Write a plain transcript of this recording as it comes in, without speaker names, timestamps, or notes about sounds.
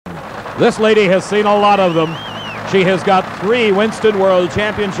This lady has seen a lot of them. She has got 3 Winston World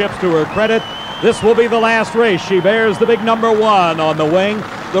Championships to her credit. This will be the last race. She bears the big number 1 on the wing,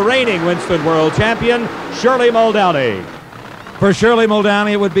 the reigning Winston World Champion, Shirley Muldowney. For Shirley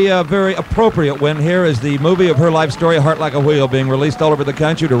Muldowney, it would be a very appropriate win here as the movie of her life story, Heart Like a Wheel, being released all over the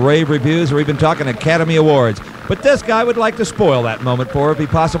country to rave reviews or even talking Academy Awards. But this guy would like to spoil that moment for her if he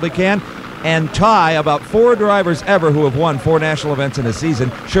possibly can, and tie about 4 drivers ever who have won 4 national events in a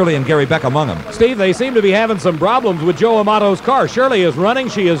season, Shirley and Gary Beck among them. Steve, they seem to be having some problems with Joe Amato's car. Shirley is running.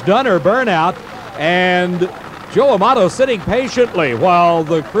 She has done her burnout, and Joe Amato sitting patiently while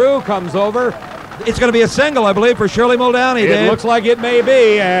the crew comes over. It's going to be a single, I believe, for Shirley Muldowney, Dave. It looks like it may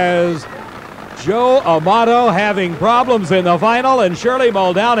be, as Joe Amato having problems in the final, and Shirley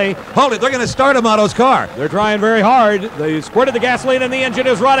Muldowney. Hold it, they're going to start Amato's car. They're trying very hard. They squirted the gasoline and the engine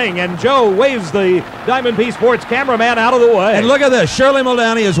is running, and Joe waves the Diamond P Sports cameraman out of the way. And look at this, Shirley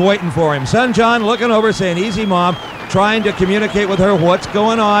Muldowney is waiting for him. Son John looking over saying, easy mom, trying to communicate with her what's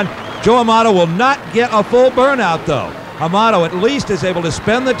going on. Joe Amato will not get a full burnout though. Amato at least is able to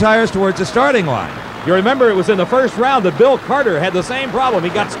spin the tires towards the starting line. You remember it was in the first round that Bill Carter had the same problem. He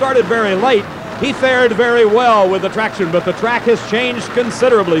got started very late. He fared very well with the traction, but the track has changed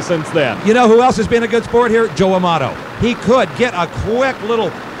considerably since then. You know who else has been a good sport here? Joe Amato. He could get a quick little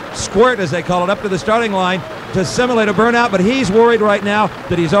squirt, as they call it, up to the starting line to simulate a burnout, but he's worried right now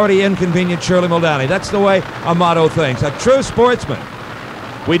that he's already inconvenienced Shirley Muldowney. That's the way Amato thinks. A true sportsman.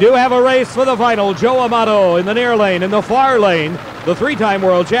 We do have a race for the final. Joe Amato in the near lane. In the far lane, the 3-time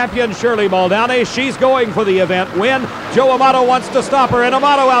world champion, Shirley Muldowney. She's going for the event win. Joe Amato wants to stop her, and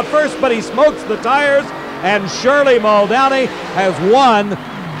Amato out first, but he smokes the tires, and Shirley Muldowney has won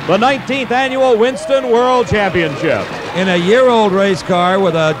the 19th annual Winston World Championship. In a year-old race car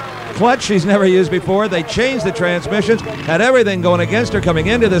with a clutch she's never used before. They changed the transmissions, had everything going against her coming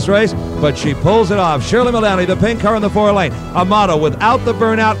into this race, but she pulls it off. Shirley Muldowney, the pink car in the 4 lane. Amato, without the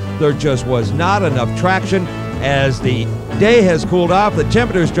burnout, there just was not enough traction. As the day has cooled off, the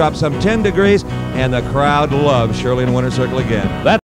temperatures dropped some 10 degrees, and the crowd loves Shirley in the winner's circle again.